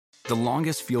The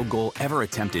longest field goal ever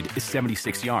attempted is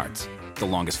 76 yards. The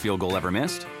longest field goal ever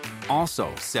missed?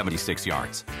 Also 76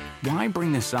 yards. Why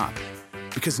bring this up?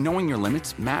 Because knowing your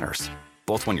limits matters,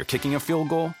 both when you're kicking a field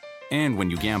goal and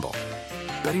when you gamble.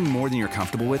 Betting more than you're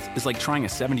comfortable with is like trying a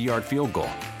 70-yard field goal.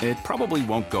 It probably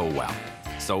won't go well.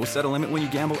 So set a limit when you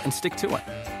gamble and stick to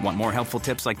it. Want more helpful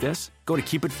tips like this? Go to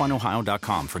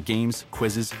keepitfunohio.com for games,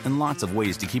 quizzes, and lots of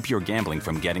ways to keep your gambling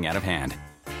from getting out of hand.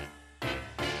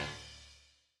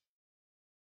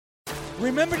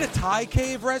 Remember the Thai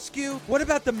cave rescue? What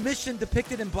about the mission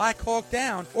depicted in Black Hawk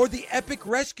Down or the epic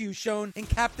rescue shown in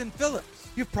Captain Phillips?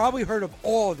 You've probably heard of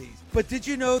all these, but did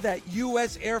you know that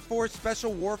U.S. Air Force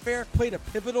Special Warfare played a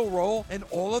pivotal role in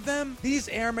all of them? These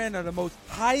airmen are the most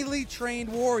highly trained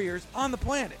warriors on the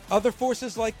planet. Other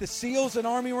forces like the SEALs and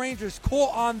Army Rangers call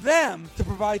on them to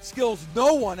provide skills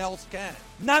no one else can.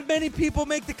 Not many people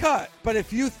make the cut, but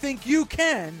if you think you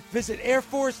can, visit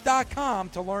airforce.com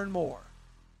to learn more.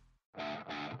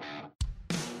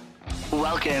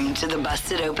 Welcome to the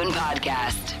Busted Open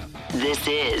Podcast. This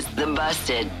is the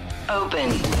Busted Open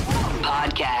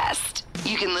Podcast.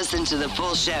 You can listen to the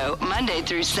full show Monday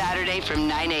through Saturday from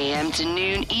 9 a.m. to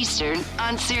noon Eastern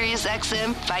on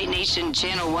SiriusXM Fight Nation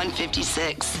Channel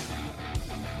 156.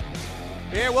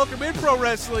 Yeah, welcome in, pro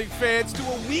wrestling fans, to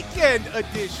a weekend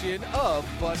edition of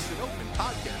Busted Open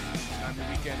Podcast. I'm your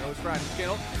weekend host, Ryan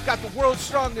McKinnell. Got the world's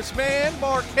strongest man,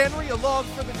 Mark Henry, along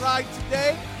for the ride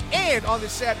today. And on the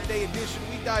Saturday edition,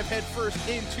 we dive headfirst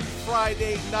into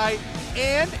Friday night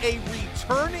and a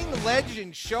returning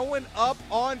legend showing up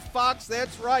on Fox.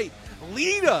 That's right,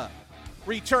 Lita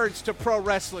returns to pro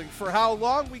wrestling. For how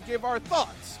long? We give our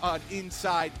thoughts on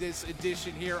inside this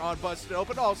edition here on Busted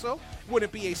Open. Also,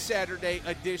 wouldn't be a Saturday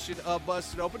edition of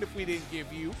Busted Open if we didn't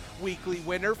give you weekly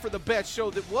winner for the best show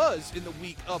that was in the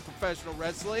week of professional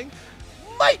wrestling.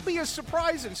 Might be a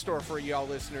surprise in store for y'all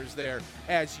listeners there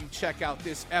as you check out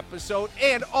this episode.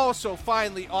 And also,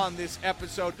 finally, on this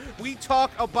episode, we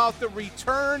talk about the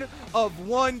return of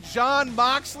one Jon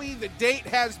Moxley. The date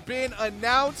has been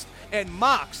announced, and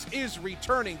Mox is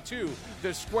returning to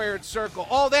the Squared Circle.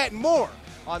 All that and more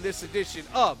on this edition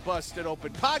of Busted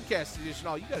Open Podcast Edition.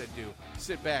 All you got to do,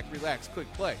 sit back, relax,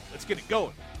 click play. Let's get it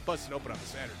going. Busted Open on a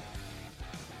Saturday.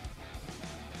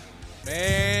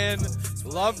 Man,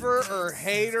 lover or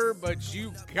hater, but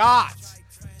you got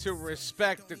to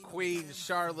respect the Queen,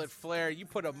 Charlotte Flair. You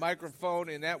put a microphone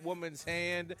in that woman's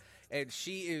hand, and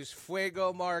she is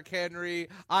fuego, Mark Henry.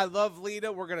 I love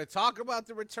Lita. We're going to talk about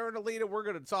the return of Lita. We're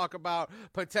going to talk about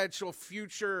potential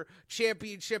future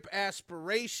championship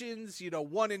aspirations,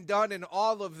 one and done and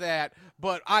all of that.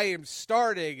 But I am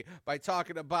starting by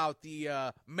talking about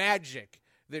the magic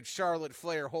that Charlotte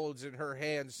Flair holds in her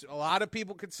hands. A lot of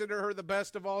people consider her the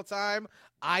best of all time.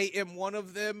 I am one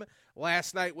of them.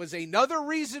 Last night was another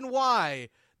reason why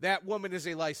that woman is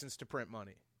a license to print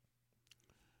money.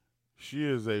 She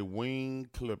is a wing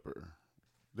clipper.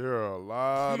 There are a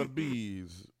lot of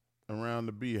bees around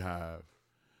the beehive,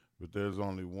 but there's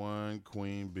only one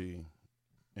queen bee,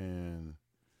 and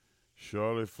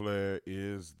Charlotte Flair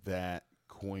is that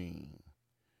queen.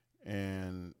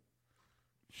 And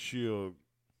she'll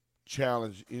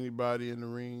challenge anybody in the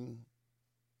ring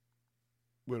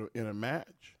in a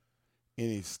match,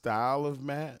 any style of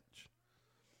match.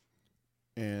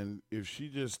 And if she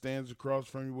just stands across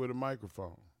from you with a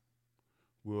microphone,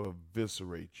 will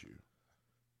eviscerate you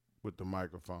with the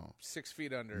microphone. 6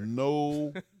 feet under.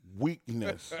 No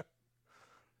weakness.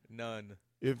 None.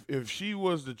 If she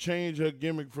was to change her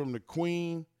gimmick from the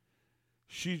queen,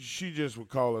 she just would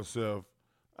call herself,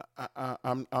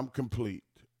 I'm complete.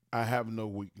 I have no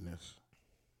weakness.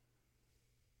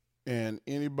 And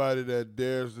anybody that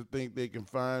dares to think they can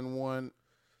find one,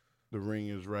 the ring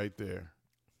is right there.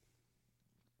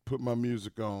 Put my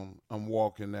music on. I'm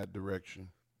walking that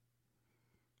direction.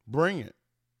 Bring it.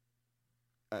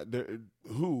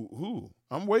 Who?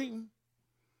 I'm waiting.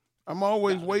 I'm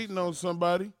always waiting on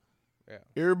somebody. Yeah.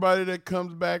 Everybody that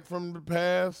comes back from the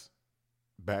past,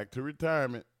 back to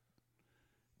retirement.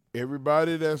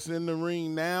 Everybody that's in the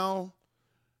ring now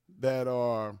that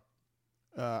are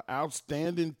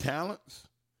outstanding talents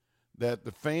that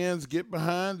the fans get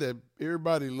behind, that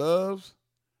everybody loves,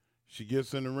 she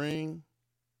gets in the ring,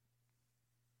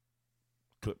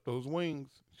 clip those wings.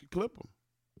 She clip them.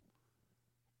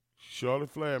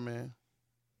 Charlotte Flair, man,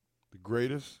 the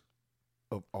greatest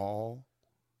of all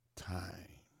time.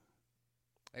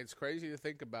 It's crazy to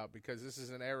think about because this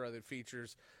is an era that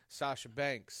features Sasha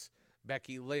Banks,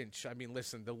 Becky Lynch. I mean,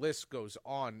 listen, the list goes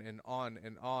on and on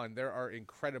and on. There are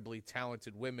incredibly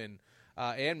talented women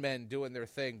and men doing their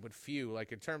thing, but few.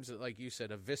 Like in terms of, like you said,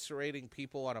 eviscerating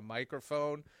people on a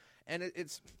microphone. And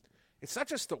it's it's not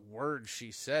just the words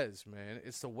she says, man.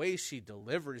 It's the way she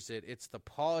delivers it. It's the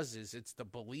pauses. It's the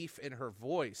belief in her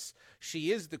voice.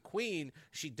 She is the queen.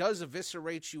 She does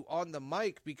eviscerate you on the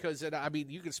mic because, I mean,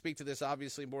 you can speak to this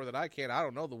obviously more than I can. I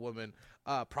don't know the woman.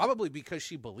 Probably because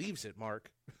she believes it,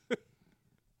 Mark.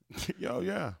 Yo,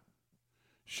 yeah.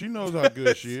 She knows how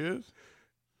good she is.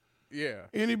 Yeah.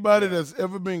 Anybody that's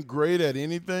ever been great at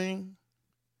anything,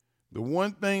 the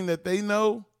one thing that they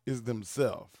know is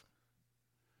themselves.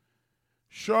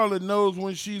 Charlotte knows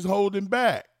when she's holding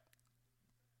back.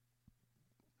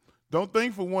 Don't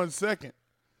think for 1 second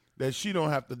that she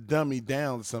don't have to dummy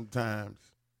down sometimes.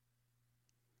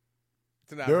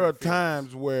 There are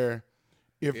times where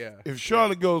if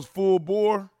Charlotte goes full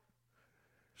bore,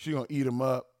 she gonna eat them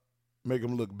up, make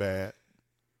them look bad.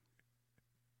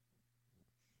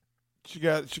 She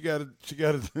got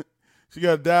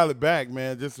to dial it back,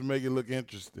 man, just to make it look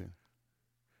interesting.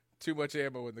 Too much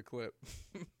ammo in the clip.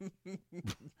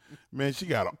 Man, she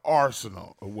got an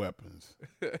arsenal of weapons.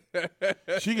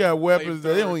 She got weapons that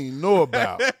they don't even know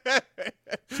about.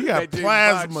 She got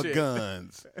plasma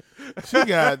guns. She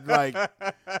got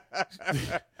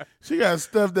she got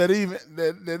stuff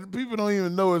that people don't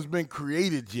even know has been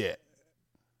created yet.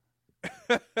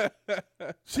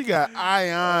 She got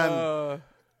ion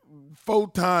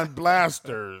photon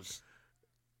blasters.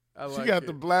 She got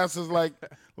the blasters like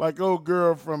old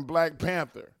girl from Black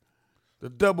Panther, the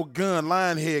double gun,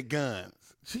 lion head guns.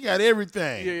 She got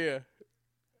everything.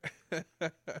 Yeah.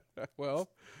 Well,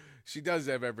 she does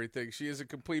have everything. She is a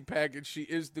complete package. She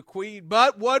is the queen.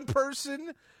 But one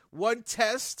person, one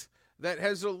test that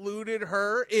has eluded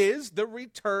her is the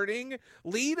returning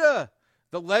Lita,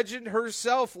 the legend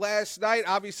herself last night.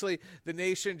 Obviously, the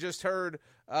nation just heard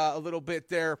a little bit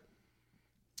there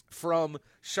from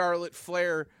Charlotte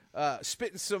Flair.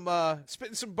 Spitting some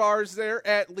bars there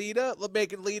at Lita,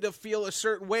 making Lita feel a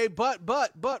certain way. But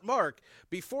Mark,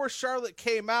 before Charlotte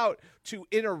came out to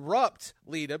interrupt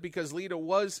Lita, because Lita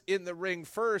was in the ring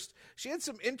first, she had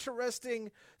some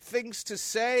interesting things to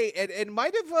say and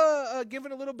might have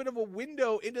given a little bit of a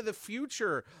window into the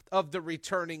future of the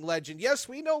returning legend. Yes,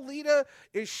 we know Lita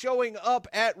is showing up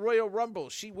at Royal Rumble.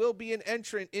 She will be an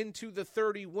entrant into the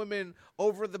 30 women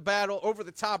over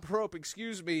the top rope,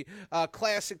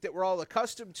 classic that we're all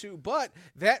accustomed to, but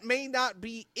that may not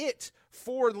be it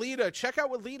for Lita. Check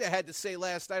out what Lita had to say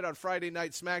last night on Friday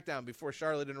Night SmackDown before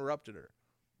Charlotte interrupted her.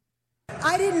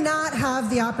 I did not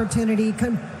have the opportunity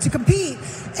to compete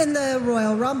in the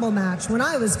Royal Rumble match when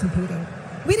I was competing.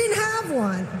 We didn't have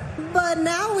one, but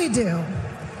now we do.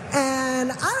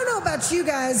 And I don't know about you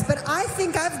guys, but I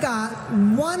think I've got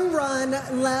one run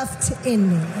left in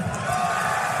me.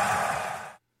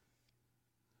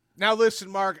 Now listen,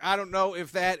 Mark, I don't know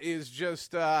if that is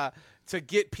just to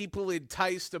get people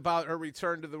enticed about her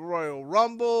return to the Royal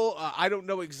Rumble. I don't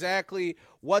know exactly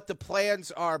what the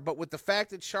plans are, but with the fact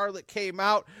that Charlotte came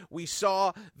out, we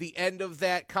saw the end of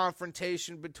that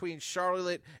confrontation between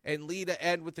Charlotte and Lita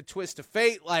end with the twist of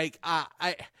fate. I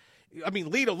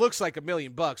mean, Lita looks like $1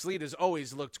 million. Lita's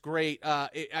always looked great.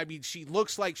 She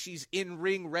looks like she's in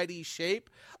ring-ready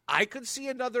shape. I could see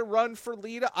another run for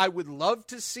Lita. I would love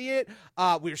to see it.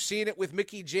 We're seeing it with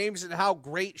Mickie James and how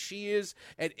great she is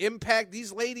at Impact.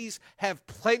 These ladies have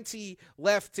plenty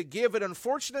left to give. And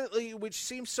unfortunately, which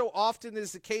seems so often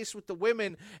is the case with the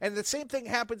women, and the same thing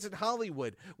happens in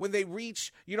Hollywood when they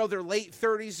reach, their late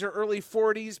 30s or early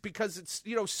 40s, because it's,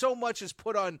 so much is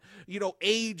put on,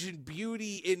 age and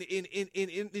beauty in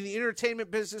the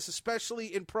entertainment business,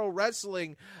 especially in pro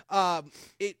wrestling.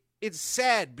 It's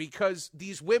sad because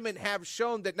these women have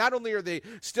shown that not only are they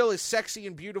still as sexy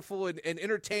and beautiful and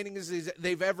entertaining as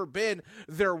they've ever been,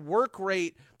 their work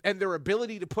rate and their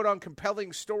ability to put on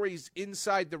compelling stories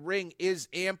inside the ring is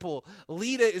ample.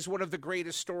 Lita is one of the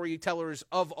greatest storytellers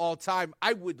of all time.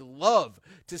 I would love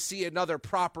to see another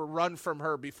proper run from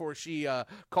her before she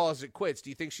calls it quits.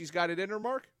 Do you think she's got it in her,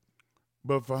 Mark?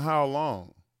 But for how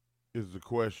long is the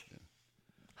question?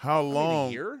 How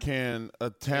long can a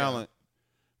talent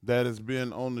that has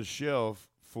been on the shelf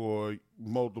for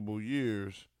multiple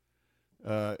years,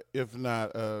 if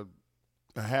not a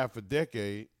half a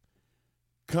decade,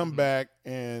 come back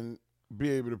and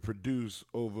be able to produce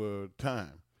over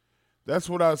time? That's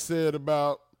what I said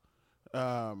about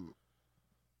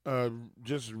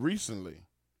just recently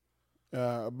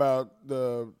about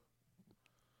the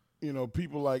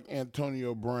people like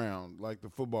Antonio Brown, like the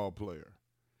football player.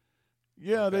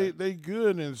 Yeah, okay. they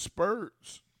good in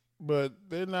spurts, but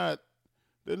they're not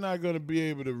going to be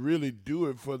able to really do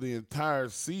it for the entire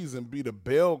season, be the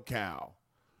bell cow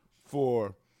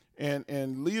for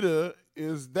and Lita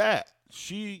is that.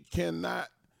 She cannot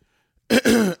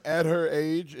at her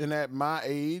age and at my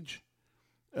age,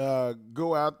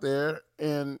 go out there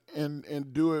and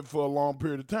do it for a long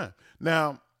period of time.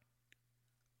 Now,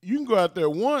 you can go out there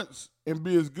once and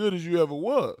be as good as you ever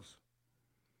was,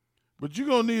 but you're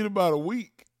going to need about a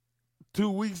week,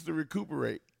 2 weeks to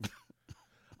recuperate.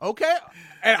 Okay,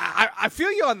 and I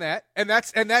feel you on that, and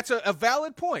that's a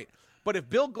valid point. But if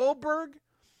Bill Goldberg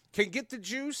can get the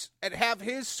juice and have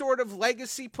his sort of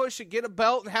legacy push and get a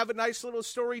belt and have a nice little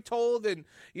story told and,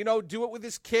 you know, do it with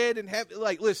his kid and have,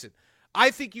 like, listen,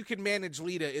 I think you can manage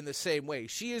Lita in the same way.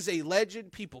 She is a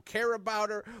legend. People care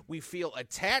about her. We feel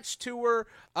attached to her.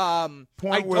 I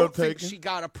don't think she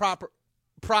got a proper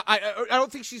I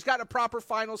don't think she's got a proper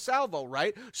final salvo,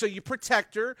 right? So you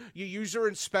protect her. You use her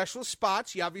in special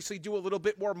spots. You obviously do a little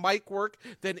bit more mic work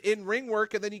than in-ring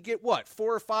work, and then you get, 4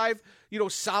 or 5,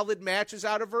 solid matches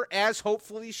out of her, as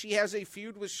hopefully she has a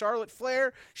feud with Charlotte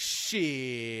Flair.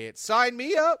 Shit. Sign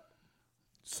me up.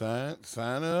 Sign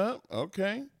her up.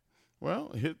 Okay.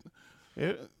 Well,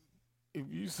 if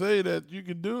you say that you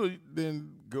can do it,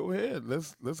 then go ahead.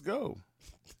 Let's go.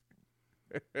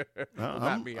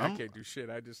 Not me. I can't do shit.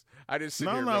 I just sit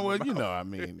here. No. Well, I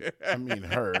mean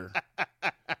her.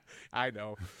 I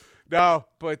know. No,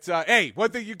 but hey,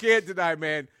 one thing you can't deny,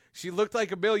 man. She looked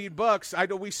like $1 million. I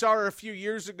know we saw her a few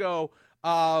years ago.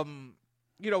 And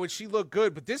she looked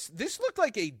good, but this looked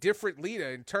like a different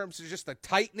Lita in terms of just the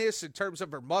tightness, in terms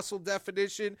of her muscle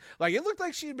definition. Like, it looked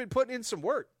like she had been putting in some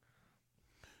work.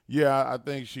 Yeah, I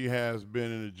think she has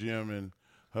been in the gym and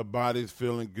her body's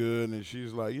feeling good, and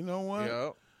she's like, you know what?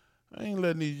 Yep. I ain't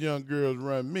letting these young girls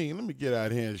run me. Let me get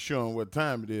out here and show them what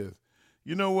time it is.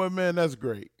 You know what, man? That's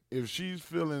great. If she's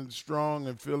feeling strong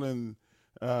and feeling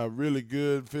really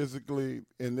good physically,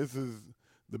 and this is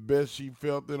the best she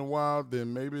felt in a while,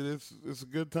 then maybe it's a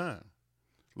good time.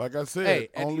 Like I said, hey,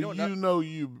 only you know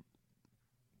you.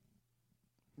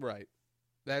 Right.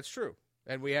 That's true.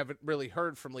 And we haven't really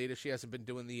heard from Lita. She hasn't been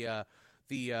doing the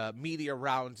media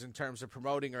rounds in terms of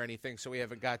promoting or anything, so we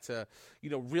haven't got to,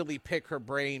 really pick her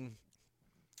brain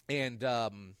and,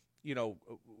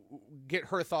 get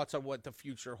her thoughts on what the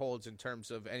future holds in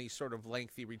terms of any sort of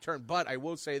lengthy return. But I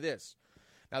will say this.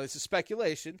 Now, this is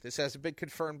speculation. This hasn't been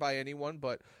confirmed by anyone,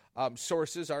 but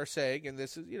sources are saying, and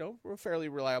this is, fairly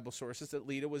reliable sources, that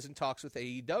Lita was in talks with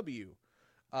AEW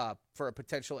for a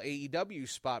potential AEW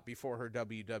spot before her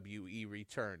WWE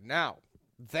return. Now,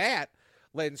 that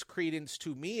lends credence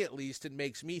to me, at least, and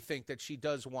makes me think that she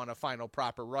does want a final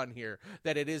proper run here,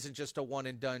 that it isn't just a one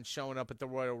and done, showing up at the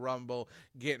Royal Rumble,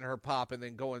 getting her pop, and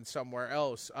then going somewhere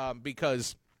else.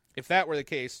 Because if that were the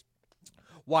case,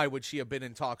 why would she have been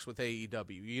in talks with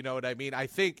AEW? You know what I mean? I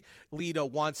think Lita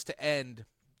wants to end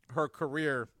her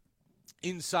career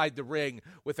inside the ring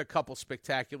with a couple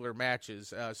spectacular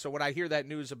matches. So when I hear that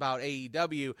news about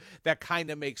AEW, that kind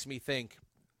of makes me think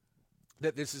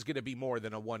that this is going to be more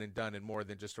than a one and done and more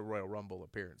than just a Royal Rumble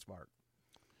appearance, Mark.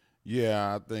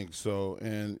 Yeah, I think so.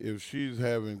 And if she's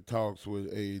having talks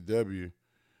with AEW,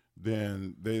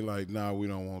 then they like, nah, we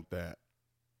don't want that.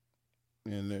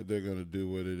 And they're going to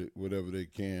do whatever they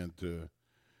can to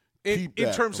keep that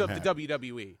in terms of happening. the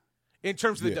WWE. In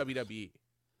terms of the WWE.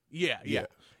 Yeah.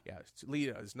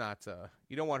 Lita is not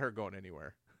you don't want her going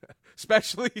anywhere.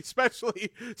 especially I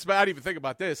didn't even think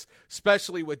about this,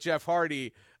 especially with Jeff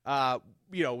Hardy.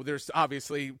 There's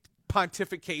obviously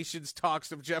pontifications,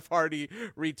 talks of Jeff Hardy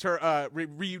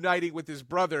reuniting with his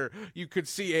brother. You could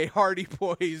see a Hardy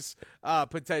Boys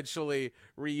potentially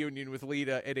reunion with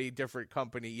Lita at a different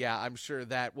company. Yeah, I'm sure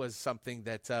that was something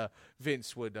that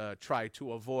Vince would try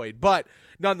to avoid. But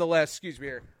nonetheless,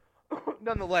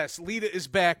 Lita is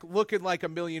back looking like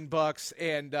 $1 million,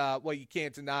 and you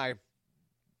can't deny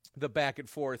the back and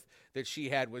forth that she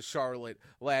had with Charlotte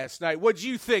last night. What do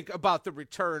you think about the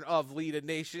return of Lita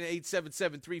Nation?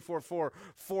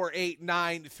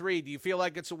 877-344-4893. Do you feel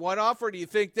like it's a one-off, or do you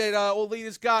think that old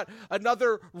Lita's got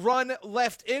another run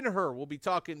left in her? We'll be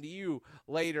talking to you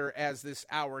later as this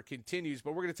hour continues,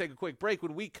 but we're going to take a quick break.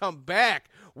 When we come back,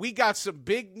 we got some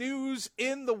big news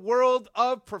in the world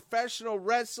of professional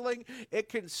wrestling. It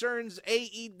concerns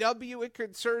AEW. It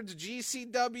concerns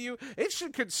GCW. It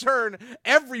should concern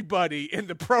everybody in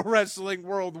the pro wrestling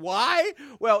world. Why?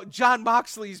 Well, Jon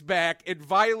Moxley's back and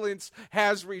violence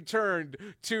has returned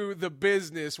to the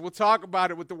business. We'll talk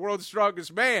about it with the world's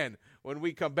strongest man when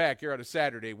we come back here on a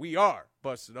Saturday. We are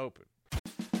Busted Open.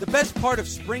 The best part of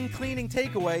Spring Cleaning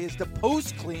Takeaway is the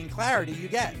post-clean clarity you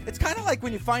get. It's kind of like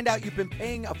when you find out you've been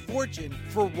paying a fortune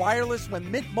for wireless when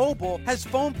Mint Mobile has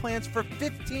phone plans for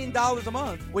 $15 a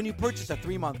month when you purchase a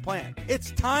 3-month plan.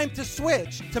 It's time to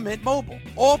switch to Mint Mobile.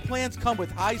 All plans come with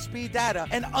high-speed data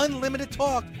and unlimited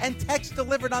talk and text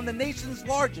delivered on the nation's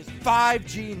largest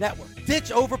 5G network. Ditch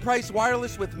overpriced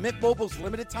wireless with Mint Mobile's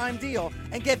limited time deal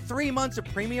and get 3 months of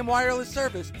premium wireless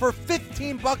service for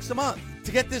 $15 a month.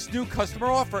 To get this new customer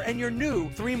offer and your new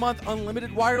 3-month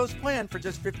unlimited wireless plan for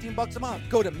just $15 a month,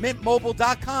 go to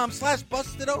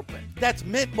mintmobile.com/bustedopen. That's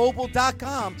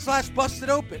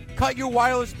mintmobile.com/bustedopen. Cut your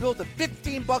wireless bill to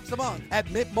 $15 a month at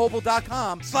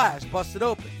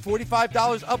mintmobile.com/bustedopen.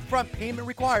 $45 upfront payment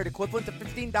required, equivalent to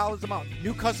 $15 a month.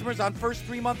 New customers on first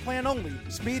 3-month plan only.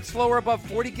 Speed slower above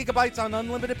 40 gigabytes on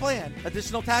unlimited plan.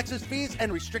 Additional taxes, fees,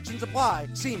 and restrictions apply.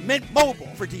 See Mint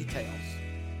Mobile for details.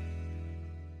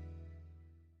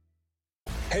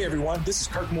 Hey everyone, this is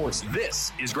Kirk Morrison.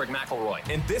 This is Greg McElroy.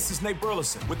 And this is Nate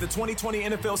Burleson. With the 2020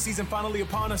 NFL season finally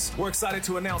upon us, we're excited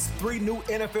to announce 3 new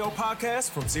NFL podcasts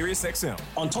from SiriusXM.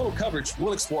 On Total Coverage,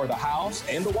 we'll explore the hows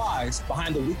and the whys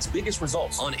behind the week's biggest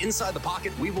results. On Inside the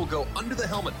Pocket, we will go under the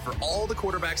helmet for all the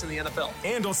quarterbacks in the NFL.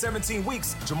 And on 17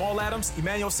 Weeks, Jamal Adams,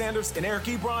 Emmanuel Sanders, and Eric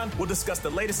Ebron will discuss the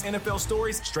latest NFL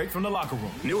stories straight from the locker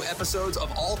room. New episodes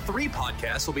of all 3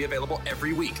 podcasts will be available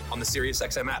every week on the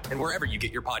SiriusXM app and wherever you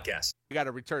get your podcasts. We got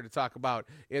to return to talk about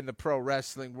in the pro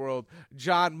wrestling world.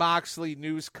 Jon Moxley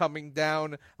news coming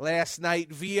down last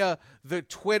night via the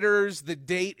Twitters. The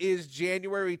date is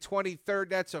January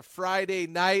 23rd. That's a Friday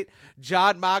night.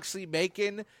 Jon Moxley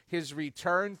making his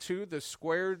return to the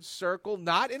squared circle,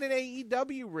 not in an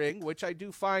AEW ring, which I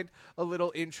do find a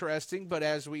little interesting. But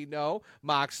as we know,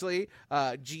 Moxley,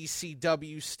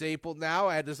 GCW staple now,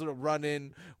 had this little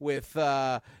run-in with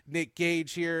Nick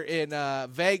Gage here in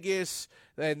Vegas.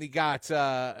 And he got,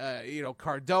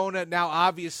 Cardona. Now,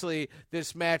 obviously,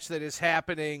 this match that is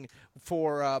happening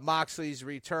for Moxley's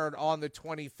return on the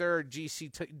 23rd,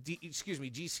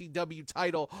 GCW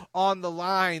title on the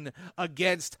line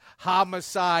against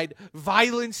Homicide.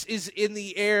 Violence is in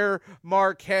the air,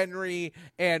 Mark Henry,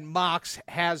 and Mox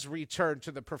has returned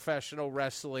to the professional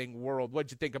wrestling world.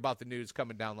 What'd you think about the news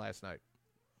coming down last night?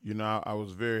 You know, I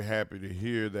was very happy to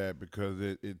hear that because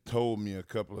it told me a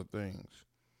couple of things.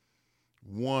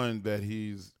 One, that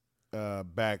he's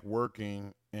back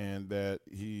working and that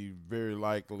he very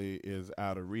likely is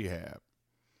out of rehab.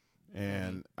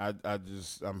 And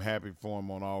I'm happy for him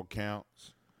on all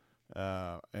counts.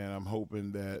 And I'm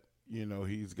hoping that,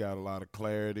 he's got a lot of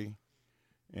clarity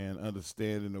and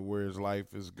understanding of where his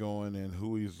life is going and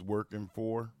who he's working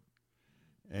for.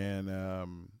 And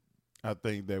I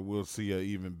think that we'll see an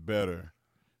even better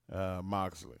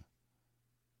Moxley.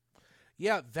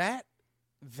 Yeah,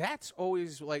 that's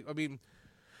always we've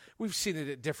seen it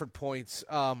at different points.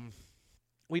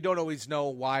 We don't always know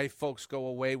why folks go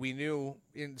away. We knew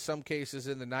in some cases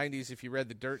in the 90s, if you read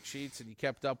the dirt sheets and you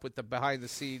kept up with the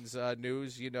behind-the-scenes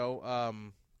news,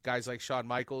 guys like Shawn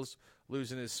Michaels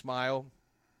losing his smile,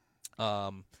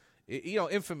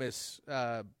 infamous,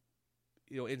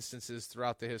 instances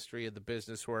throughout the history of the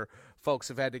business where folks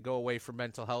have had to go away for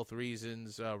mental health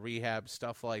reasons, rehab,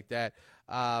 stuff like that.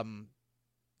 The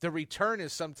return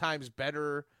is sometimes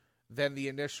better than the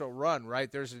initial run,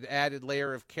 right? There's an added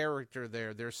layer of character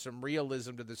there. There's some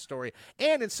realism to the story.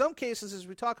 And in some cases, as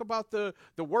we talk about the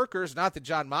workers, not that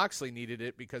Jon Moxley needed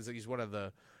it because he's one of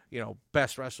the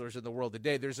best wrestlers in the world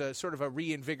today, there's a sort of a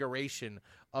reinvigoration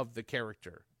of the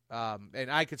character.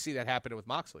 And I could see that happening with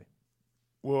Moxley.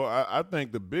 Well, I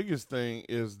think the biggest thing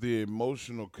is the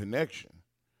emotional connection.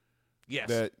 Yes.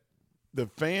 That the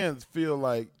fans feel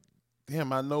like,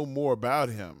 damn, I know more about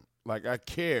him. Like, I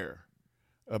care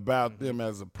about them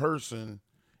as a person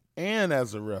and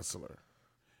as a wrestler.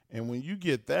 And when you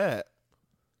get that,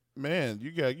 man,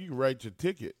 you can write your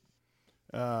ticket.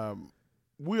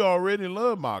 We already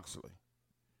love Moxley.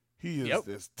 He is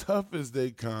as tough as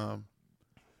they come.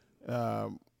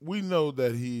 We know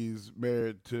that he's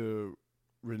married to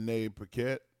Renee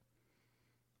Paquette,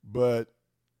 and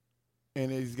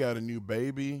he's got a new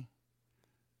baby.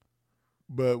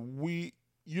 But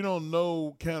you don't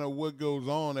know kind of what goes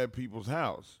on at people's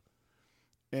house.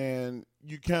 And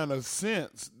you kind of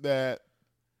sense that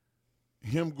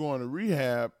him going to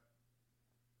rehab,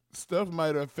 stuff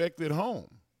might have affected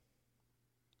home.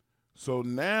 So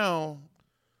now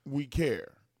we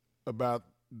care about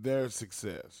their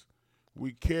success.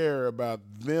 We care about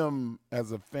them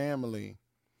as a family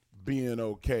being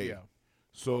okay. Yeah.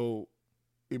 So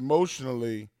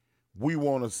emotionally, we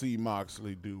want to see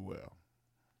Moxley do well.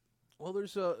 Well,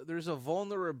 there's a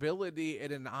vulnerability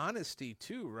and an honesty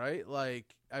too, right?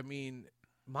 Like, I mean,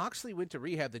 Moxley went to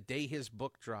rehab the day his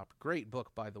book dropped. Great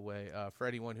book, by the way, for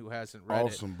anyone who hasn't read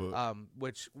it. Awesome book.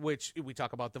 Which we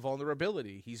talk about the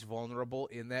vulnerability. He's vulnerable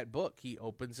in that book. He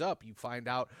opens up. You find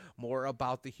out more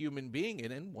about the human being,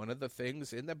 and one of the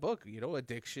things in that book,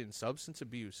 addiction, substance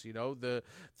abuse, the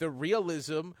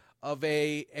realism of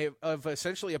of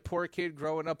essentially a poor kid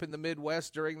growing up in the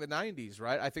Midwest during the 90s,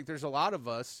 right? I think there's a lot of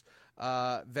us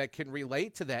that can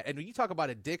relate to that. And when you talk about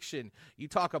addiction, you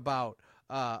talk about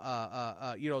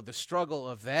the struggle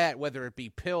of that, whether it be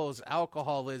pills,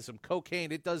 alcoholism,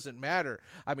 cocaine, it doesn't matter.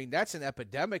 I mean, that's an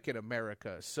epidemic in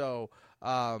America. So,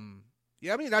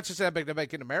 not just an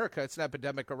epidemic in America, it's an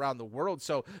epidemic around the world.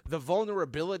 So the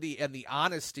vulnerability and the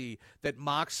honesty that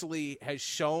Moxley has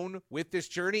shown with this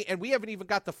journey, and we haven't even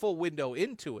got the full window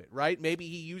into it, right? Maybe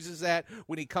he uses that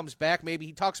when he comes back. Maybe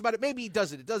he talks about it. Maybe he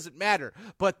doesn't. It doesn't matter.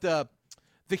 But the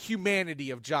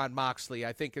humanity of Jon Moxley,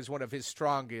 I think, is one of his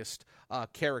strongest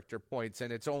character points,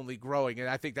 and it's only growing. And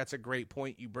I think that's a great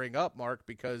point you bring up, Mark,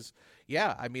 because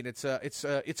it's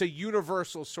a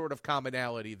universal sort of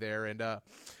commonality there, and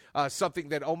something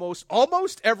that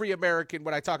almost every American,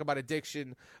 when I talk about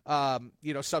addiction,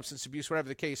 substance abuse, whatever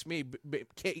the case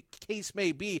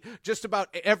may be, just about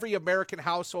every American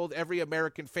household, every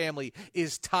American family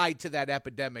is tied to that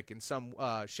epidemic in some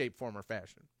shape, form, or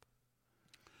fashion.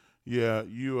 Yeah,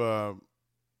 you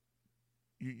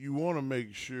want to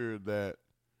make sure that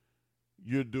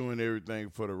you're doing everything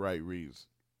for the right reason.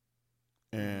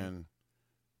 And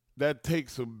that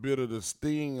takes a bit of the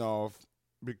sting off,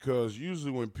 because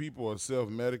usually when people are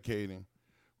self-medicating,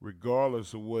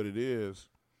 regardless of what it is,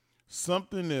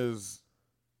 something is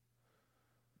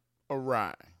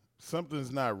awry.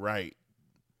 Something's not right.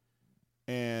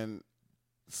 And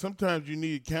sometimes you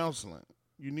need counseling.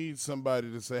 You need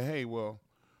somebody to say, hey, well,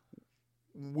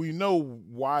 we know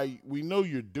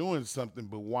you're doing something,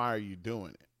 but why are you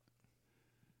doing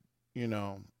it?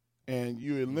 And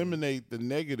you eliminate the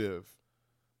negative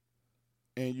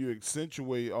and you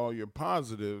accentuate all your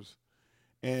positives.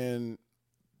 And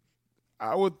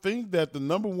I would think that the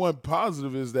number one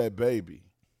positive is that baby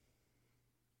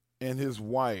and his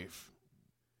wife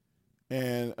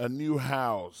and a new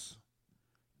house,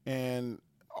 and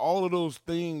all of those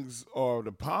things are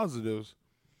the positives.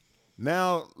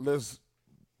 Now let's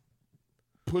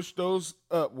push those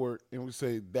upward, and we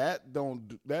say that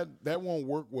won't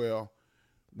work well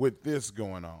with this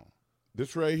going on.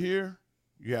 This right here,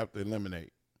 you have to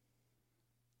eliminate.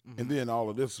 And then all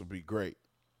of this will be great.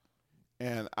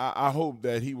 And I hope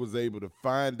that he was able to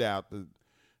find out that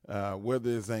whether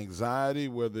it's anxiety,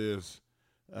 whether it's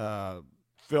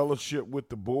fellowship with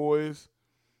the boys.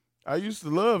 I used to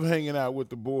love hanging out with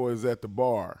the boys at the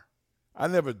bar. I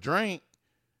never drank,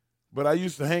 but I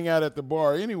used to hang out at the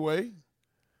bar anyway.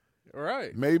 All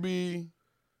right. Maybe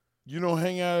you don't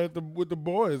hang out with the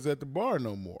boys at the bar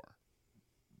no more.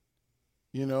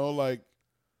 Like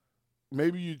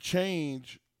maybe you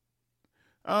change.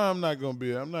 I'm not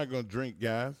gonna drink,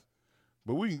 guys,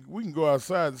 but we can go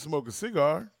outside and smoke a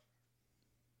cigar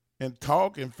and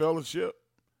talk and fellowship.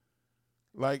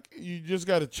 Like, you just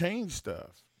got to change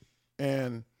stuff.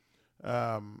 And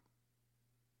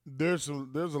there's a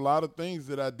lot of things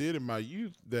that I did in my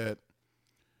youth that,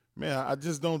 man, I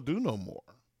just don't do no more.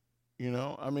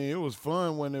 It was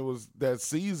fun when it was that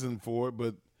season for it,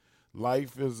 but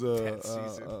life is life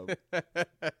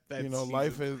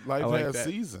has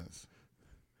seasons.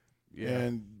 Yeah.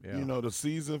 And the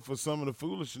season for some of the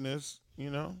foolishness,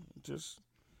 just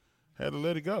had to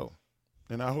let it go.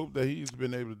 And I hope that he's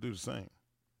been able to do the same.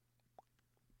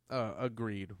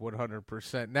 Agreed,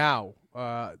 100%. Now,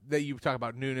 that you talk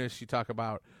about newness, you talk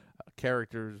about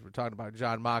characters. We're talking about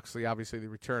Jon Moxley, obviously the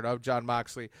return of Jon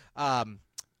Moxley.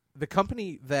 The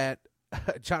company that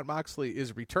Jon Moxley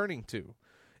is returning to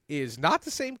is not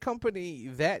the same company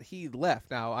that he left.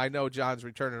 Now, I know Jon's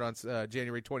returning on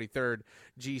January 23rd,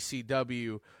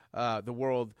 GCW, the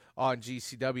World on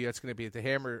GCW. It's going to be at the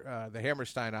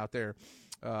Hammerstein out there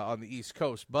on the East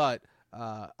Coast. But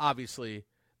obviously,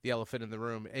 the elephant in the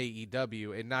room,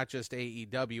 AEW, and not just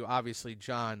AEW. Obviously,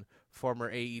 Jon,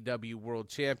 former AEW World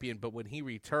Champion, but when he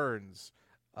returns,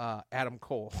 Adam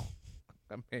Cole,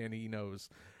 a man he knows.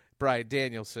 Bryan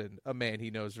Danielson, a man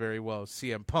he knows very well.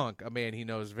 CM Punk, a man he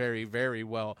knows very, very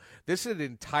well. This is an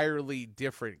entirely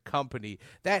different company.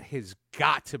 That has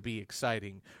got to be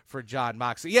exciting for Jon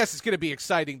Moxley. Yes, it's going to be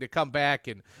exciting to come back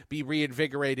and be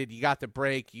reinvigorated. You got the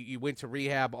break. You went to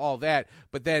rehab, all that.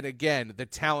 But then again, the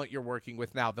talent you're working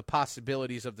with now, the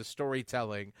possibilities of the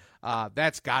storytelling,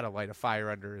 that's got to light a fire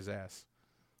under his ass.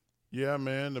 Yeah,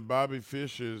 man, the Bobby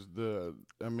Fishers.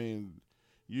 I mean,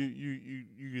 you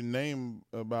can name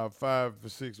about 5 or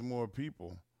 6 more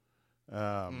people.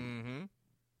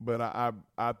 But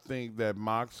I think that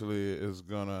Moxley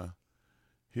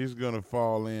he's gonna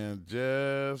fall in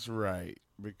just right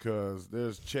because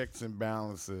there's checks and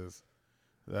balances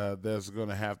that's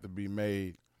gonna have to be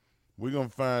made. We're gonna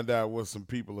find out what some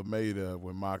people are made of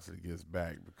when Moxley gets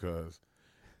back because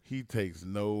he takes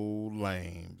no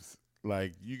lames.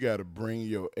 Like, you got to bring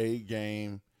your A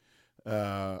game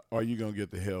or you're going to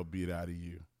get the hell beat out of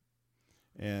you.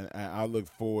 And I look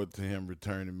forward to him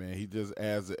returning, man. He just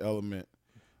adds an element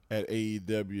at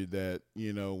AEW that,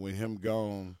 when him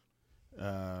gone,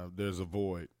 there's a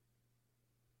void.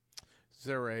 Is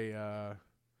there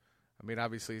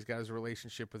obviously he's got his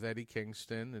relationship with Eddie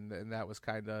Kingston, and that was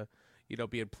kind of,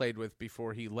 being played with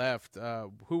before he left.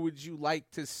 Who would you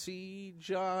like to see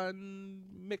John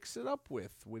mix it up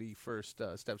with when he first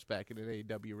steps back in an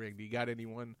AEW ring? Do you got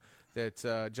anyone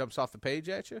that jumps off the page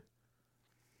at you?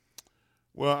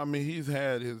 Well, I mean, he's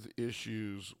had his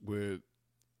issues with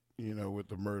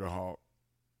the Murder Hawk.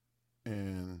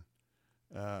 And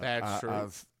that's true.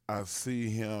 I see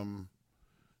him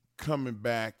coming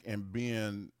back and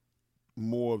being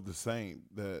more of the same,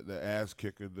 the ass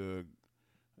kicker,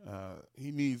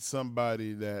 he needs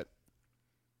somebody that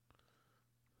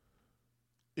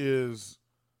is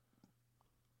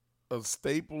a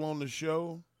staple on the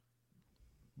show,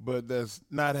 but that's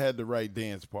not had the right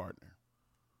dance partner.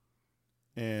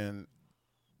 And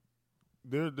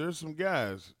there's some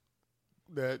guys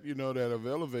that, that have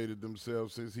elevated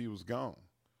themselves since he was gone.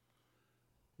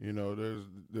 There's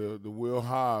the Will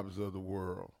Hobbs of the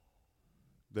world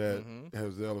that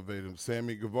has elevated him.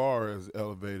 Sammy Guevara has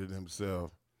elevated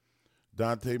himself.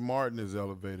 Dante Martin has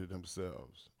elevated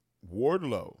himself.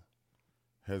 Wardlow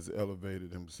has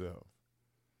elevated himself.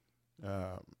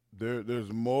 There's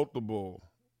multiple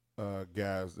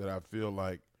guys that I feel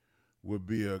like would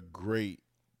be a great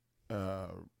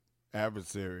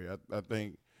adversary.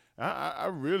 I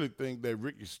really think that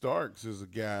Ricky Starks is a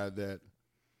guy that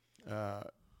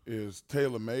is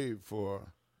tailor-made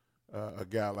for a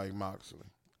guy like Moxley.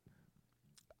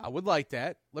 I would like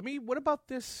that. What about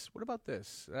this?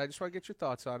 I just want to get your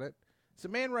thoughts on it. There's a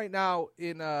man right now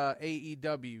in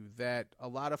AEW that a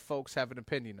lot of folks have an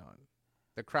opinion on.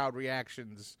 The crowd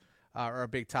reactions are a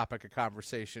big topic of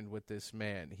conversation with this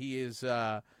man. He is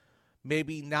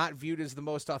maybe not viewed as the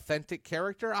most authentic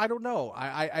character. I don't know.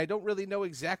 I don't really know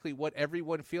exactly what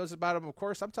everyone feels about him. Of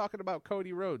course, I'm talking about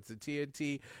Cody Rhodes, the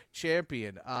TNT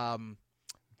champion.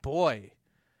 Boy,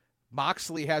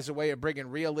 Moxley has a way of bringing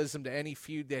realism to any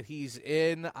feud that he's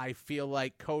in. I feel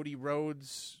like Cody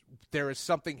Rhodes, there is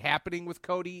something happening with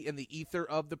Cody in the ether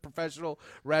of the professional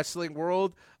wrestling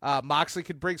world. Moxley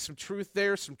could bring some truth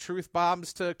there, some truth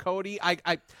bombs to Cody. I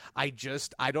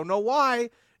don't know why.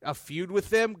 A feud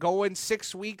with them going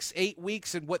 6 weeks, 8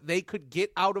 weeks, and what they could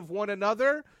get out of one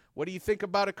another. What do you think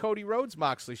about a Cody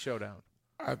Rhodes-Moxley showdown?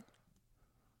 I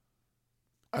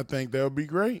think that would be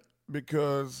great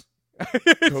because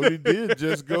Cody did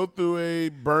just go through a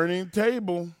burning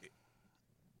table.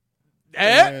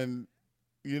 And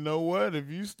you know what? If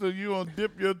you don't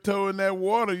dip your toe in that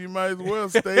water, you might as well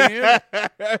stay in it.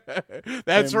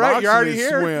 That's right. Moxley You're already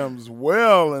here. Swims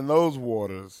well in those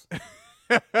waters.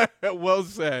 Well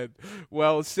said.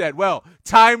 Well,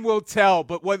 time will tell,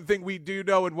 but one thing we do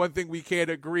know and one thing we can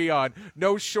agree on,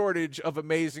 no shortage of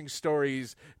amazing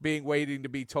stories waiting to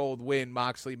be told when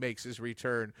Moxley makes his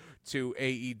return to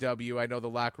AEW. I know the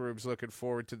locker room's looking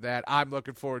forward to that. I'm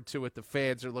looking forward to it. The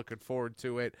fans are looking forward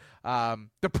to it.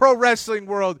 The pro wrestling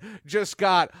world just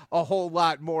got a whole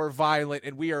lot more violent,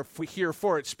 and we are here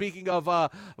for it. Speaking of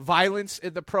violence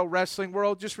in the pro wrestling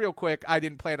world, just real quick, I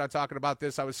didn't plan on talking about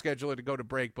this. I was scheduled to go to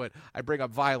break, but I bring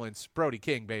up violence. Brody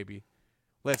King, baby.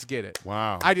 Let's get it.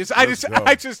 Wow. I just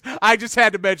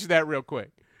had to mention that real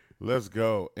quick. Let's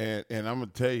go. And I'm going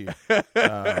to tell you,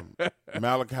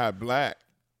 Malachi Black,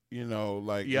 is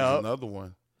another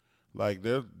one. Like,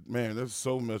 there's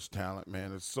so much talent,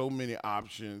 man. There's so many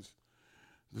options.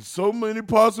 There's so many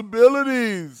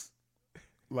possibilities.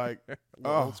 Like,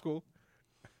 old school?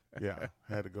 Yeah,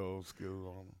 had to go old school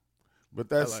on them. But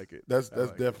that's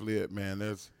definitely it, man.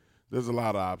 There's a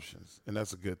lot of options, and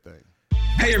that's a good thing.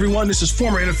 Hey everyone, this is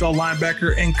former NFL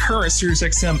linebacker and current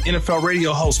SiriusXM NFL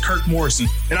radio host Kirk Morrison,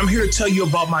 and I'm here to tell you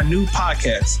about my new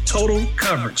podcast, Total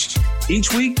Coverage.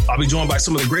 Each week, I'll be joined by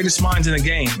some of the greatest minds in the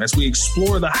game as we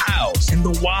explore the hows and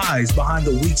the whys behind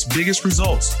the week's biggest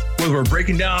results. Whether we're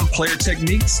breaking down player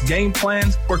techniques, game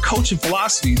plans, or coaching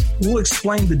philosophies, we'll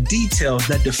explain the details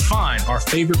that define our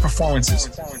favorite performances.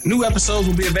 New episodes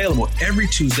will be available every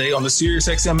Tuesday on the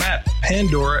SiriusXM app,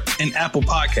 Pandora, and Apple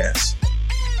Podcasts.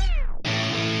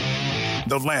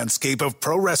 The landscape of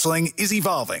pro wrestling is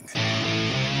evolving,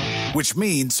 which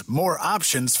means more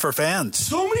options for fans.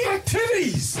 So many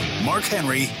activities! Mark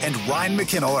Henry and Ryan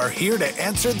McKinnell are here to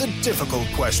answer the difficult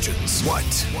questions. What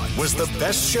was the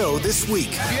best show this week?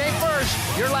 If you ain't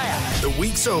first, you're last. The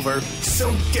week's over,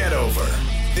 so get over.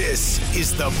 This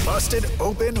is the Busted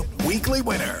Open Weekly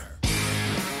Winner.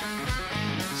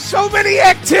 So many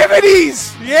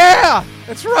activities! Yeah,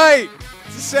 that's right.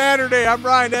 It's a Saturday. I'm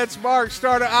Ryan. That's Mark.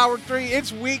 Start of hour 3.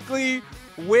 It's weekly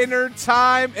winner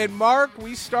time. And Mark,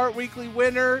 we start weekly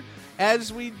winner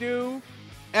as we do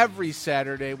every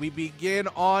Saturday. We begin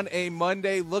on a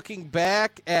Monday looking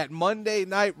back at Monday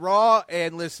Night Raw.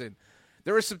 And listen,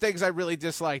 there were some things I really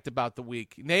disliked about the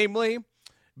week. Namely,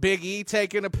 Big E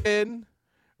taking a pin,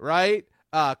 right?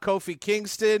 Kofi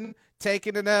Kingston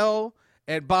taking an L.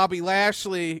 And Bobby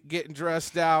Lashley getting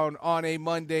dressed down on a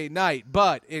Monday night.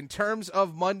 But in terms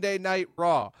of Monday Night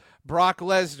Raw, Brock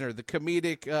Lesnar, the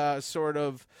comedic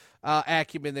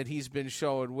acumen that he's been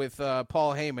showing with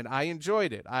Paul Heyman, I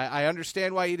enjoyed it. I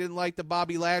understand why you didn't like the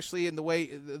Bobby Lashley and the way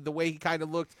he kind of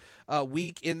looked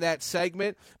weak in that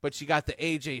segment. But you got the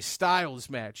AJ Styles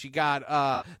match. You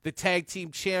got the Tag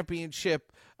Team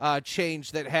Championship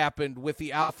change that happened with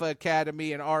the Alpha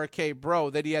Academy and RK Bro.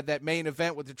 Then he had that main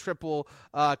event with the triple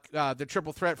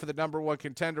threat for the number one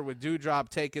contender with Doudrop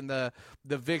taking the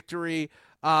victory.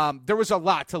 There was a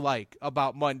lot to like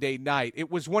about Monday night. It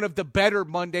was one of the better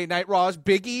Monday Night Raws.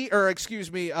 Bobby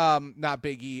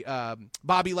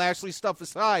Lashley stuff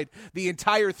aside, the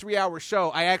entire 3-hour show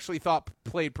I actually thought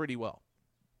played pretty well.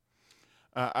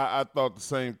 I thought the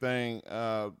same thing.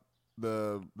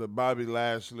 The Bobby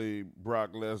Lashley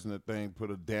Brock Lesnar thing put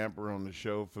a damper on the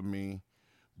show for me,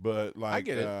 but I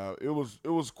get it. It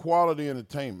was quality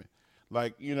entertainment.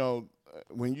 Like, you know,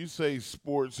 when you say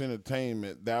sports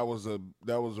entertainment, that was a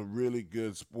really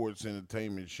good sports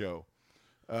entertainment show.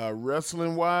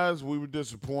 Wrestling wise, we were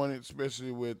disappointed,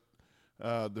 especially with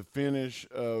the finish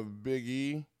of Big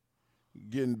E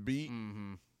getting beat.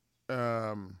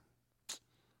 Mm-hmm.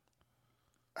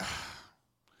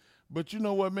 But you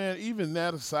know what, man? Even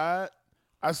that aside,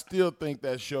 I still think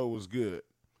that show was good,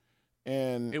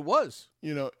 and it was.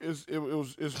 You know,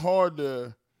 it's hard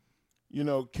to, you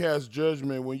know, cast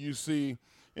judgment when you see.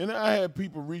 And I had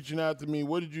people reaching out to me.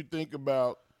 What did you think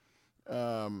about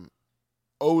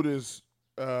Otis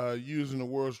using the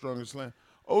World's Strongest Slam?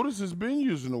 Otis has been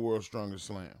using the World's Strongest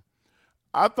Slam.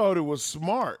 I thought it was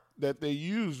smart that they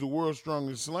used the World's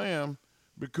Strongest Slam,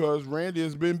 because Randy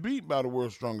has been beat by the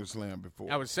World's Strongest Slam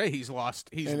before. I would say he's lost.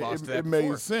 It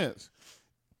made sense.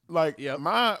 Like,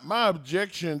 my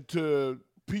objection to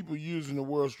people using the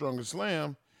World's Strongest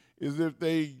Slam is if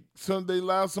they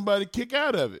allow somebody to kick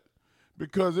out of it,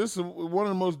 because it's one of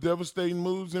the most devastating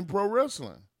moves in pro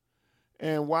wrestling.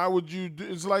 And why would you do?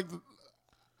 It's like,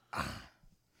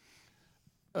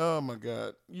 oh my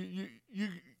God, you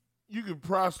could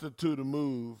prostitute a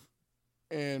move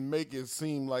and make it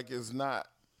seem like it's not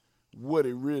what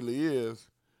it really is.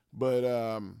 But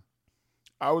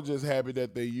I was just happy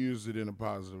that they used it in a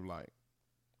positive light.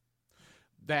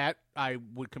 That I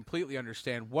would completely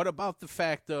understand. What about the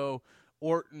fact, though,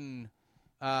 Orton,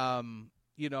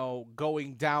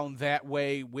 going down that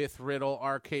way with Riddle,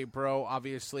 RK Bro,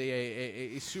 obviously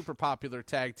a super popular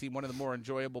tag team, one of the more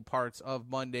enjoyable parts of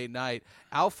Monday night.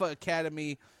 Alpha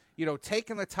Academy,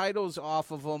 taking the titles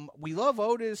off of them. We love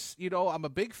Otis. I'm a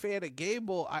big fan of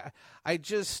Gable. I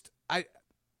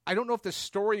don't know if the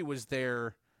story was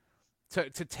there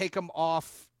to take them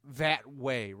off that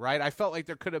way, right? I felt like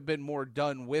there could have been more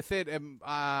done with it. And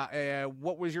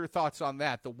what was your thoughts on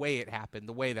that, the way it happened,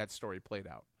 the way that story played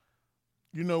out?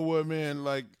 You know what, man?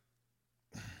 Like,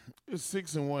 it's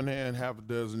 6 in one hand, half a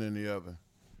dozen in the other.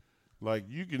 Like,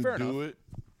 you can do it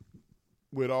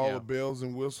with all the bells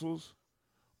and whistles,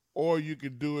 or you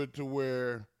could do it to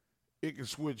where it can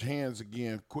switch hands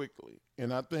again quickly.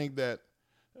 And I think that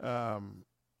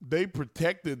they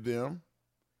protected them.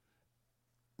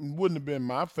 Wouldn't have been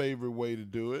my favorite way to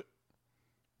do it,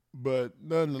 but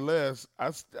nonetheless,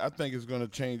 I think it's going to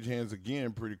change hands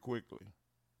again pretty quickly.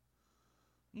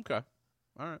 Okay.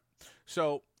 All right.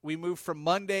 So we move from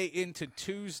Monday into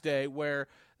Tuesday, where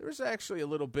actually a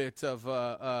little bit of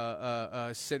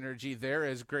synergy there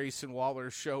as Grayson Waller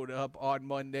showed up on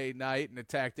Monday night and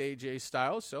attacked AJ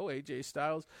Styles. So AJ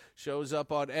Styles shows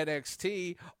up on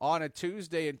NXT on a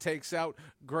Tuesday and takes out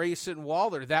Grayson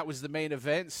Waller. That was the main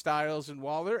event, Styles and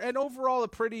Waller, and overall a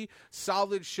pretty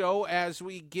solid show as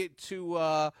we get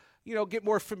to get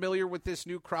more familiar with this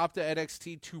new crop to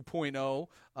NXT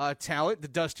 2.0 talent. The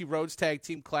Dusty Rhodes Tag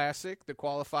Team Classic, the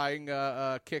qualifying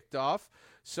kicked off.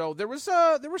 So there were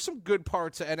some good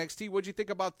parts of NXT. What'd you think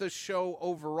about the show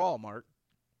overall, Mark?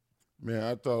 Man,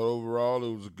 I thought overall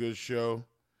it was a good show.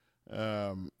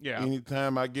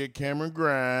 Anytime I get Cameron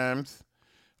Grimes,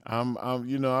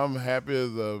 I'm happy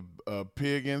as a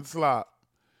pig in slop.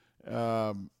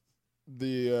 The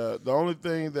only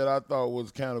thing that I thought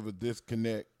was kind of a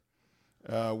disconnect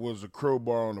was a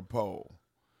crowbar on the pole.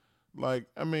 Like,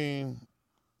 I mean,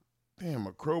 damn,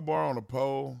 a crowbar on a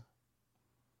pole.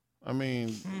 I mean,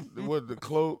 what the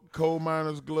coal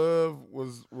miner's glove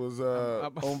was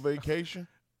on vacation.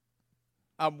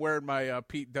 I'm wearing my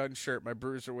Pete Dunne shirt, my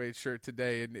Bruiserweight shirt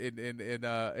today,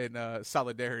 in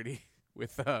solidarity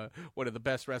with one of the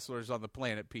best wrestlers on the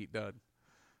planet, Pete Dunne.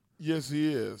 Yes,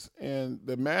 he is, and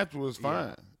the match was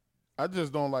fine. Yeah. I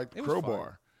just don't like the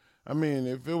crowbar. I mean,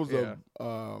 if it was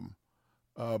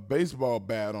a baseball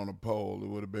bat on a pole, it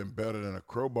would have been better than a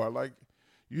crowbar. Like,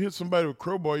 you hit somebody with a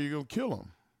crowbar, you're gonna kill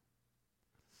them.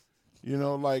 You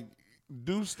know, like,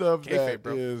 do stuff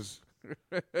that's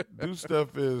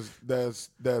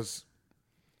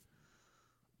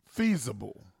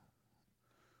feasible.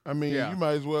 I mean, you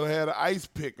might as well have had an ice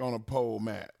pick on a pole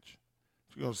match.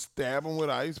 You're gonna stab them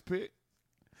with an ice pick?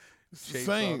 It's the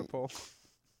same.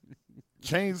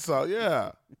 Chainsaw,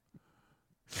 yeah.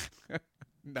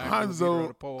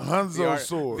 Hanzo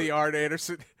sword. The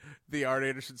Art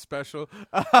Anderson special.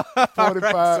 45.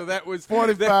 Right, so that was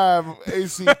 45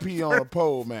 ACP on a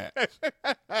pole match.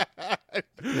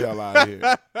 Hell out of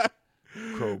here.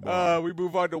 Crowbar. We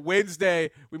move on to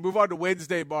Wednesday.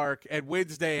 Mark, and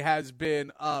Wednesday has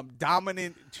been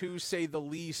dominant to say the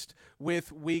least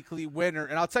with Weekly Winner.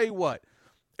 And I'll tell you what.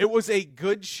 It was a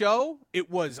good show.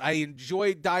 I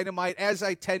enjoyed Dynamite, as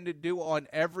I tend to do on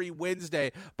every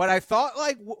Wednesday. But I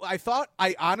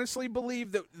honestly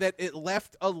believe that it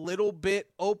left a little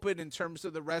bit open in terms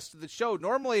of the rest of the show.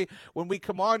 Normally, when we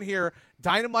come on here,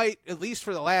 Dynamite, at least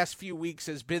for the last few weeks,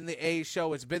 has been the A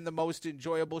show. It's been the most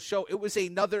enjoyable show. It was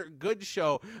another good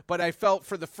show, but I felt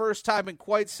for the first time in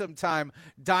quite some time,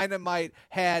 Dynamite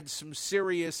had some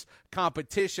serious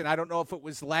competition. I don't know if it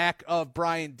was lack of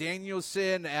Bryan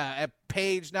Danielson, at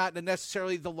Page not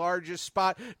necessarily the largest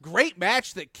spot. Great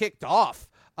match that kicked off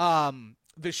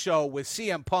the show with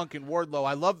CM Punk and Wardlow.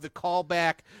 I love the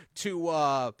callback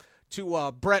to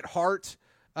Bret Hart.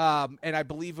 And I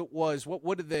believe it was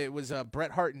it was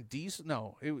Bret Hart and Diesel.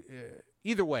 No,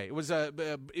 either way, it was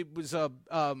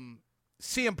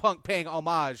CM Punk paying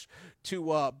homage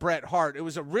to Bret Hart. It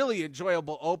was a really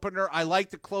enjoyable opener. I liked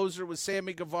the closer with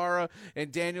Sammy Guevara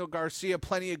and Daniel Garcia.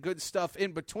 Plenty of good stuff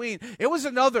in between. It was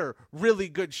another really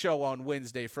good show on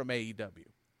Wednesday from AEW.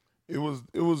 It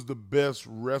was the best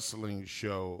wrestling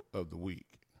show of the week.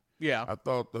 Yeah, I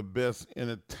thought the best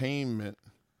entertainment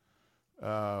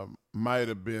might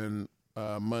have been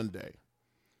Monday.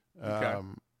 Okay.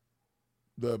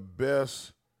 The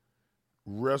best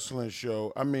wrestling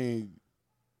show. I mean,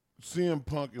 CM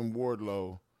Punk and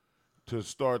Wardlow to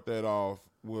start that off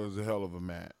was a hell of a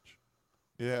match.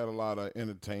 It had a lot of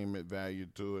entertainment value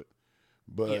to it.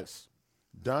 But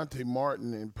Dante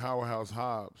Martin and Powerhouse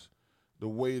Hobbs, the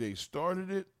way they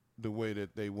started it, the way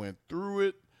that they went through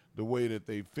it, the way that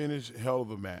they finished, hell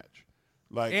of a match.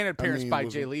 Like, and appearance by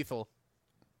Jay Lethal.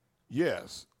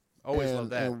 Yes. Always love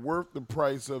that. And worth the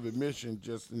price of admission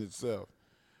just in itself.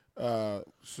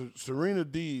 Serena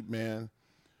Deeb, man,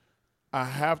 I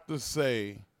have to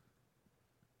say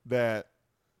that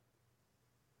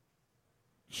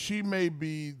she may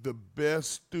be the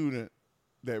best student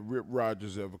that Rip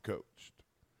Rogers ever coached.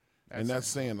 And that's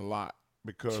saying a lot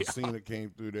because Cena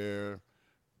came through there,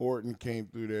 Orton came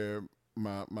through there,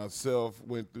 myself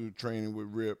went through training with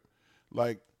Rip.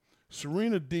 Like,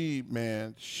 Serena Deeb,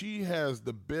 man, she has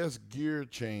the best gear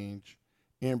change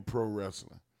in pro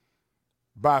wrestling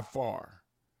by far.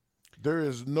 There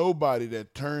is nobody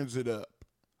that turns it up.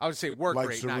 I would say work like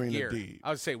rate, Serena not gear. Deeb. I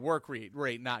would say work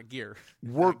rate, not gear.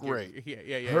 Work not gear. rate.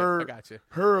 Yeah. I got you.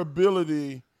 Her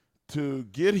ability to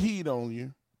get heat on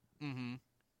you,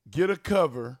 get a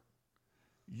cover,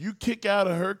 you kick out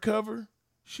of her cover,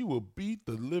 she will beat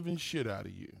the living shit out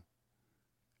of you.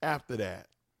 After that,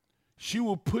 she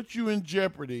will put you in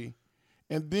jeopardy,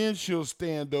 and then she'll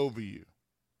stand over you.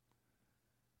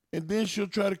 and then she'll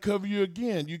try to cover you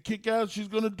again. You kick out, she's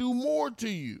going to do more to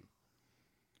you.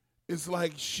 It's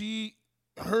like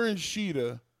her and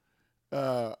Sheeta,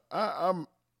 I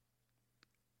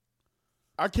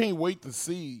can't wait to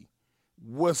see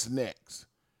what's next.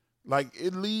 Like,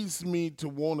 it leads me to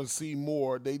want to see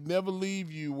more. They never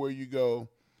leave you where you go,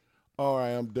 all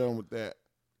right, I'm done with that.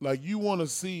 Like, you want to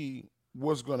see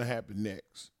what's going to happen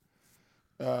next.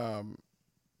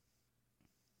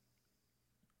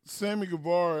 Sammy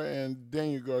Guevara and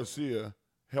Daniel Garcia,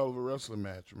 hell of a wrestling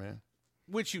match, man.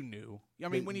 Which you knew. I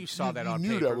mean, when you saw that on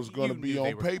paper. You knew that was going to be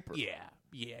on paper. Yeah,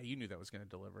 you knew that was going to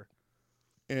deliver.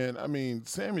 And, I mean,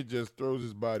 Sammy just throws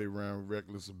his body around with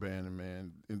reckless abandon,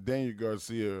 man. And Daniel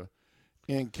Garcia,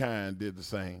 in kind, did the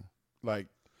same. Like,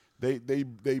 they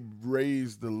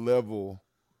raised the level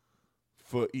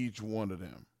for each one of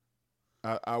them.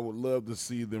 I would love to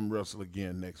see them wrestle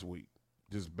again next week,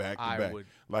 just back to back.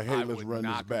 Hey, let's run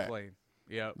this back.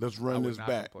 Yep. Let's run this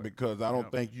back because I don't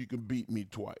think you can beat me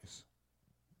twice.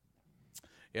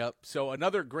 Yep. So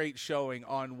another great showing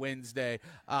on Wednesday.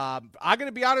 I'm going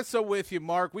to be honest with you,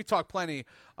 Mark. We talked plenty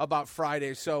about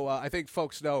Friday, so I think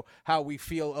folks know how we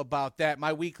feel about that.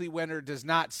 My weekly winner does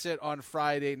not sit on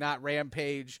Friday, not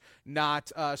Rampage,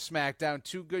 not SmackDown.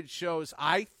 Two good shows.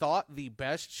 I thought the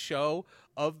best show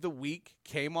of the week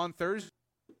came on Thursday,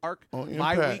 Mark.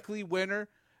 My weekly winner,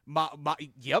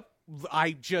 yep.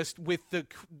 I just, with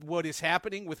what is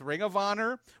happening with Ring of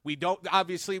Honor, we don't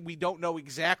know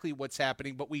exactly what's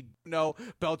happening, but we know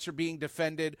belts are being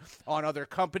defended on other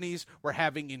companies. We're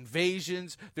having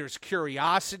invasions. There's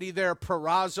curiosity there.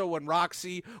 Purrazzo and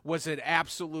Roxy was an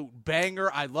absolute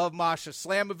banger. I love Masha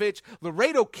Slamovich.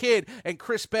 Laredo Kid and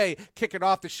Chris Bay kicking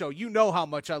off the show. You know how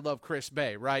much I love Chris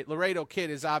Bay, right? Laredo Kid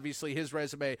is obviously, his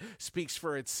resume speaks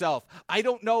for itself. I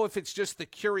don't know if it's just the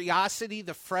curiosity,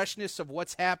 the freshness of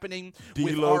what's happening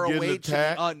with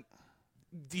ROH.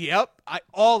 Yep,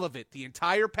 all of it, the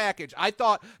entire package. I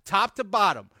thought top to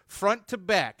bottom, front to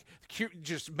back,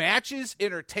 just matches,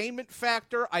 entertainment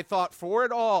factor. I thought for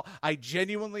it all, I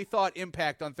genuinely thought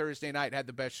Impact on Thursday night had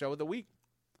the best show of the week.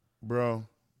 Bro,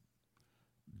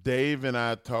 Dave and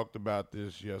I talked about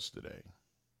this yesterday.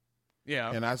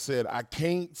 Yeah. And I said, I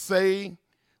can't say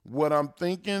what I'm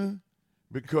thinking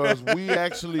because we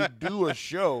actually do a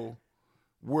show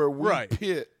where we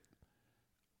pit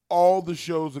all the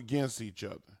shows against each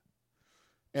other.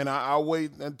 And I'll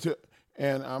wait until,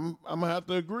 and I'm going to have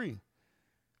to agree.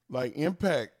 Like,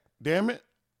 Impact, damn it,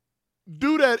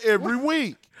 do that every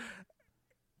week.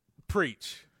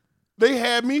 Preach. They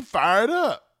had me fired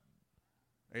up.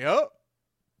 Yep.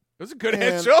 It was a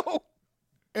good show.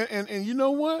 And you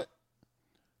know what?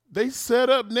 They set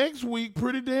up next week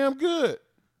pretty damn good.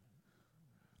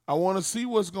 I want to see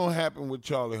what's going to happen with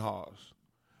Charlie Haas.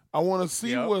 I want to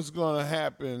see what's going to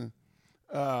happen.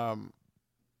 God,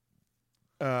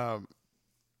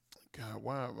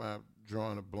 why am I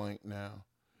drawing a blank now?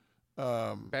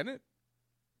 Bennett?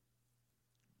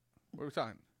 What are we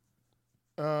talking?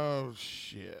 Oh,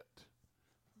 shit.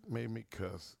 Made me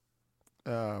cuss.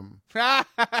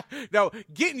 No,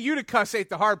 getting you to cuss ain't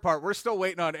the hard part. We're still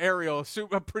waiting on Ariel,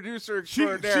 producer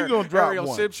extraordinaire. She's going to drop Ariel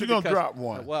one. Simpson She's going to drop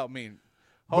one. Well, I mean,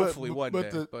 hopefully one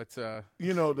day.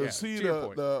 You know, to see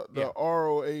the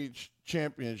ROH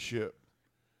championship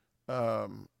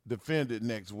defended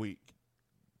next week,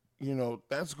 you know,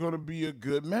 that's going to be a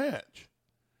good match.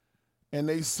 And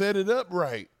they set it up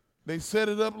right. They set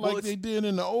it up like they did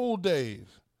in the old days.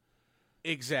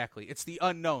 Exactly. It's the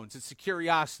unknowns. It's the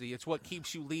curiosity. It's what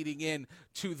keeps you leading in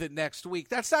to the next week.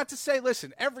 That's not to say,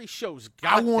 listen, every show's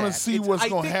got I want to see what's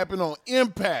going to happen on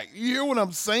Impact. You hear what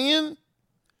I'm saying?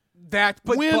 But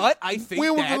I think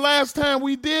when was the last time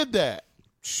we did that?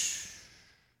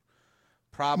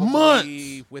 Probably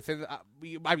months. Within,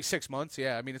 maybe 6 months.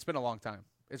 Yeah, I mean, it's been a long time.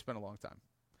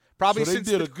 Probably so they since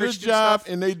did the a good Christian job,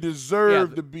 stuff. and they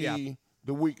deserve to be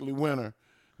the weekly winner.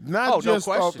 Not just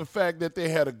off the fact that they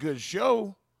had a good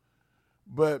show,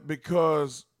 but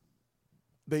because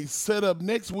they set up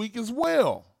next week as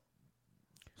well.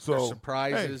 So the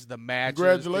surprises, the matches,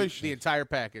 congratulations, the entire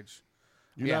package.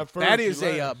 You're not first, that is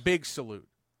you're a last. big salute.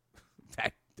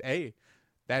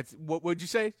 That's what would you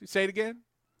say? Say it again.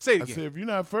 Say it again. I said, if you're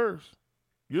not first,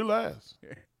 you're last.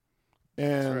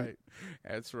 And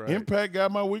That's right. Impact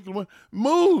got my weekly win.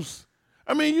 Moose.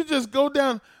 I mean, you just go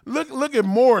down. Look at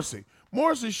Morrissey.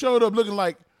 Morrissey showed up looking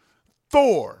like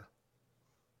Thor.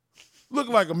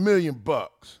 Looking like $1 million.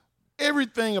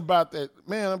 Everything about that,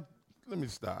 man. Let me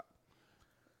stop.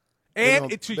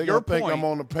 And to your point, think I'm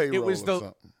on the payroll it was or the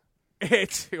something.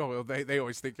 They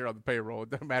always think you're on the payroll.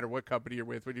 It doesn't matter what company you're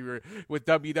with. When you were with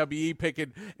WWE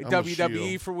picking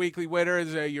WWE for weekly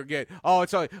winners, you're getting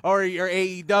or your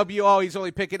AEW. Oh, he's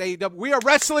only picking AEW. We are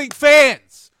wrestling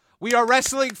fans. We are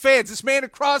wrestling fans. This man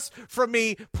across from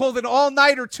me pulled an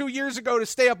all-nighter 2 years ago to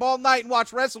stay up all night and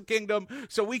watch Wrestle Kingdom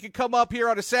so we could come up here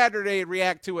on a Saturday and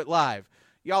react to it live.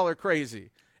 Y'all are crazy.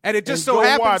 And it just so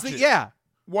happens that,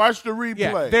 watch the replay.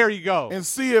 Yeah, there you go. And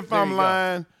see if I'm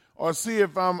lying or see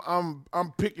if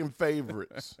I'm picking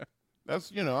favorites.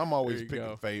 That's, I'm always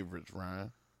picking favorites,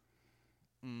 Ryan.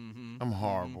 Mm-hmm. I'm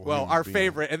horrible. Well, our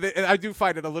favorite, and I do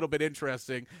find it a little bit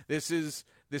interesting. This is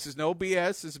no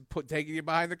BS. This is taking you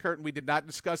behind the curtain. We did not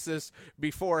discuss this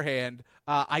beforehand.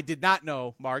 I did not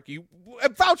know, Mark. You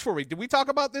vouch for me. Did we talk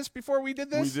about this before we did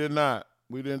this? We did not.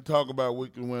 We didn't talk about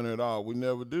Weekly Winner at all. We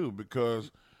never do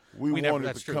because we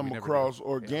wanted to come across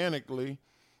organically.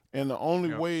 Yeah. And the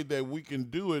only way that we can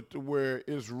do it to where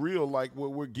it's real like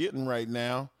what we're getting right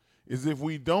now is if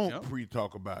we don't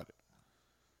pre-talk about it.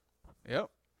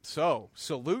 Yep. So,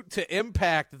 salute to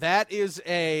Impact.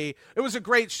 It was a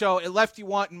great show. It left you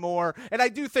wanting more. And I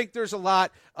do think there's a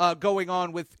lot going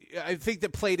on I think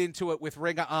that played into it with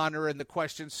Ring of Honor and the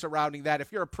questions surrounding that.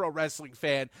 If you're a pro wrestling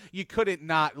fan, you couldn't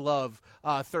not love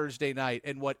Thursday night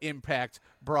and what Impact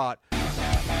brought.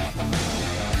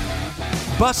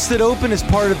 Busted Open is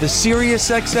part of the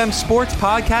SiriusXM Sports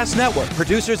Podcast Network.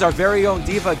 Producers our very own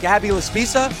diva Gabby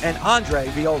Laspisa and Andre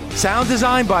Viola. Sound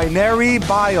design by Neri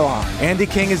Bayon. Andy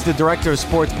King is the director of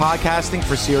sports podcasting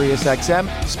for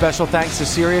SiriusXM. Special thanks to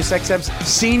SiriusXM's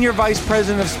Senior Vice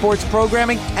President of Sports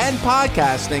Programming and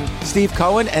Podcasting, Steve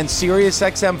Cohen, and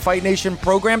SiriusXM Fight Nation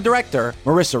Program Director,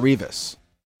 Marissa Rivas.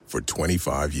 For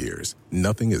 25 years,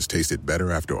 nothing has tasted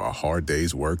better after a hard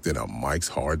day's work than a Mike's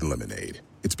Hard Lemonade.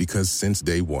 It's because since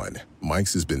day one,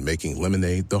 Mike's has been making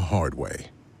lemonade the hard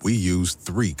way. We use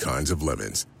 3 kinds of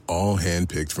lemons, all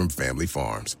hand-picked from family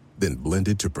farms, then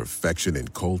blended to perfection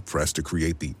and cold-pressed to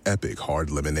create the epic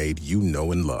hard lemonade you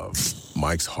know and love.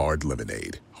 Mike's Hard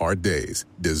Lemonade. Hard days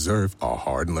deserve a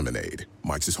hard lemonade.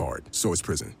 Mike's is hard, so is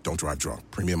prison. Don't drive drunk.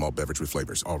 Premium malt beverage with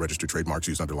flavors. All registered trademarks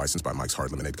used under license by Mike's Hard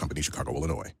Lemonade Company, Chicago,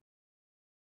 Illinois.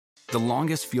 The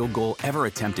longest field goal ever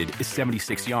attempted is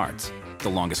 76 yards. The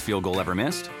longest field goal ever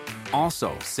missed?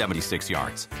 Also 76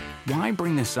 yards. Why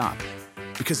bring this up?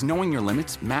 Because knowing your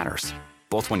limits matters,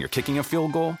 both when you're kicking a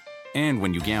field goal and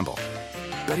when you gamble.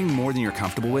 Betting more than you're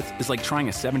comfortable with is like trying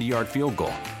a 70-yard field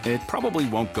goal. It probably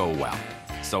won't go well.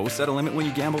 So set a limit when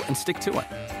you gamble and stick to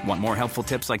it. Want more helpful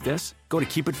tips like this? Go to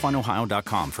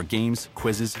keepitfunohio.com for games,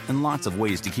 quizzes, and lots of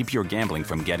ways to keep your gambling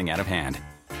from getting out of hand.